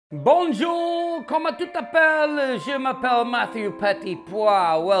Bonjour, comment tu t'appelles? Je m'appelle Matthew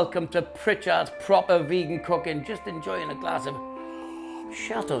Petitpois. Welcome to Pritchard's Proper Vegan Cooking. Just enjoying a glass of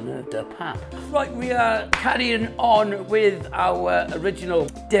Chateauneuf de Pape. Right, we are carrying on with our original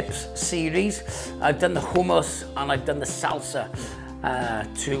dips series. I've done the hummus and I've done the salsa.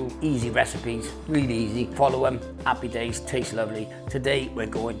 Two easy recipes, really easy. Follow them, happy days, taste lovely. Today we're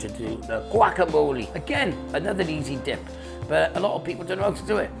going to do the guacamole. Again, another easy dip, but a lot of people don't know how to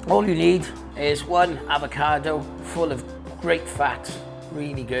do it. All you need is one avocado full of great fats,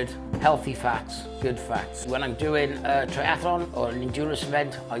 really good, healthy fats, good fats. When I'm doing a triathlon or an endurance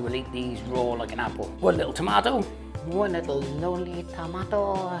event, I will eat these raw like an apple. One little tomato, one little lonely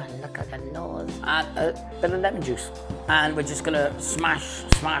tomato, look at the nose, and a bit of lemon juice. And we're just gonna smash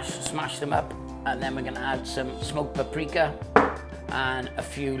them up, and then we're gonna add some smoked paprika and a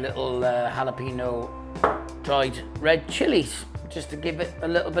few little jalapeno dried red chilies, just to give it a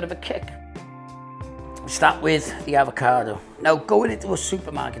little bit of a kick. Start with the avocado. Now, going into a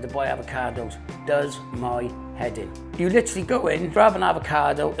supermarket to buy avocados does my head in. You literally go in, grab an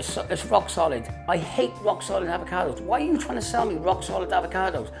avocado, it's rock solid. I hate rock solid avocados. Why are you trying to sell me rock solid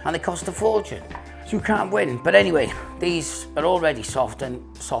avocados? And they cost a fortune. So you can't win. But anyway, these are already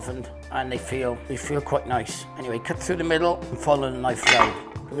softened, and they feel quite nice. Anyway, cut through the middle and follow the knife round.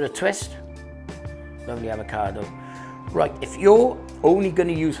 Give it a twist. Lovely avocado. Right, if you're only going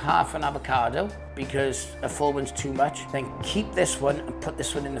to use half an avocado because a full one's too much, then keep this one and put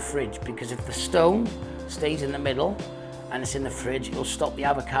this one in the fridge, because if the stone stays in the middle and it's in the fridge, it'll stop the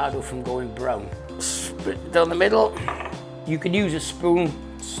avocado from going brown. Split it down the middle. You can use a spoon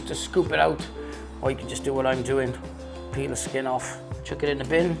to scoop it out, or you can just do what I'm doing, peel the skin off, chuck it in the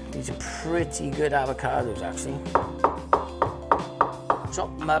bin. These are pretty good avocados actually.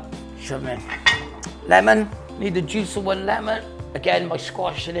 Chop them up, shove them in. Lemon, need the juice of one lemon. Again, by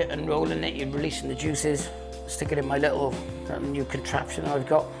squashing it and rolling it, you're releasing the juices. Stick it in my little new contraption I've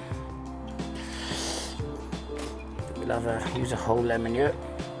got. We'll use a whole lemon here.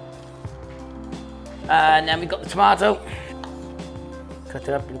 And then we've got the tomato. Cut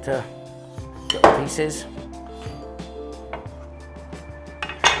it up into little pieces.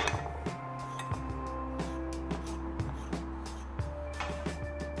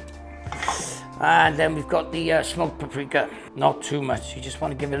 And then we've got the smoked paprika. Not too much, you just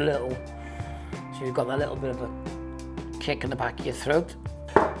want to give it a little, so you've got that little bit of a kick in the back of your throat.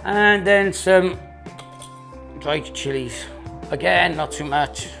 And then some dried chilies. Again, not too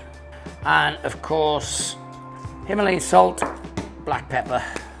much. And of course, Himalayan salt, black pepper.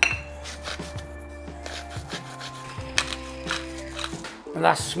 And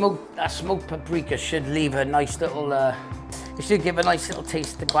that smoked paprika should leave a nice little, it should give a nice little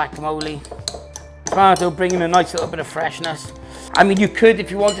taste to the guacamole. Tomato bringing a nice little bit of freshness. I mean, you could,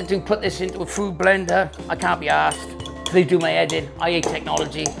 if you wanted to, put this into a food blender. I can't be asked. They do my head in. I hate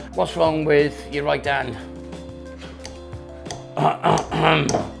technology. What's wrong with your right hand?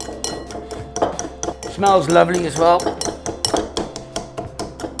 Smells lovely as well.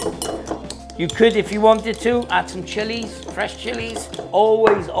 You could, if you wanted to, add some chilies, fresh chilies.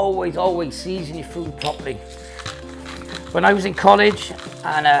 Always season your food properly. When I was in college,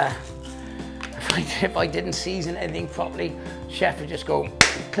 and if I didn't season anything properly, chef would just go,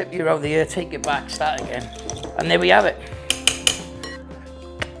 clip you over the ear, take it back, start again. And there we have it.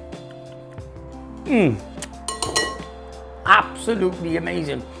 Absolutely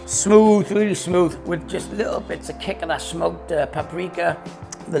amazing. Smooth, really smooth, with just little bits of kick of that smoked paprika,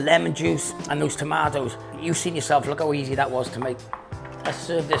 the lemon juice, and those tomatoes. You've seen yourself, look how easy that was to make. Let's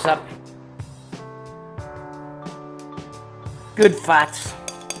serve this up. Good fats,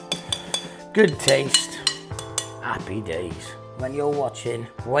 good taste, happy days. When you're watching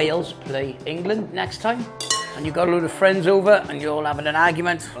Wales play England next time, and you've got a load of friends over and you're all having an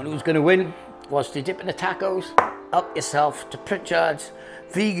argument on who's going to win, whilst you're dipping the tacos, up yourself to Pritchard's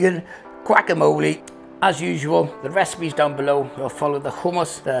vegan guacamole. As usual, the recipe's down below. You'll follow the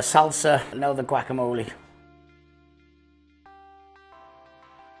hummus, the salsa, and now the guacamole.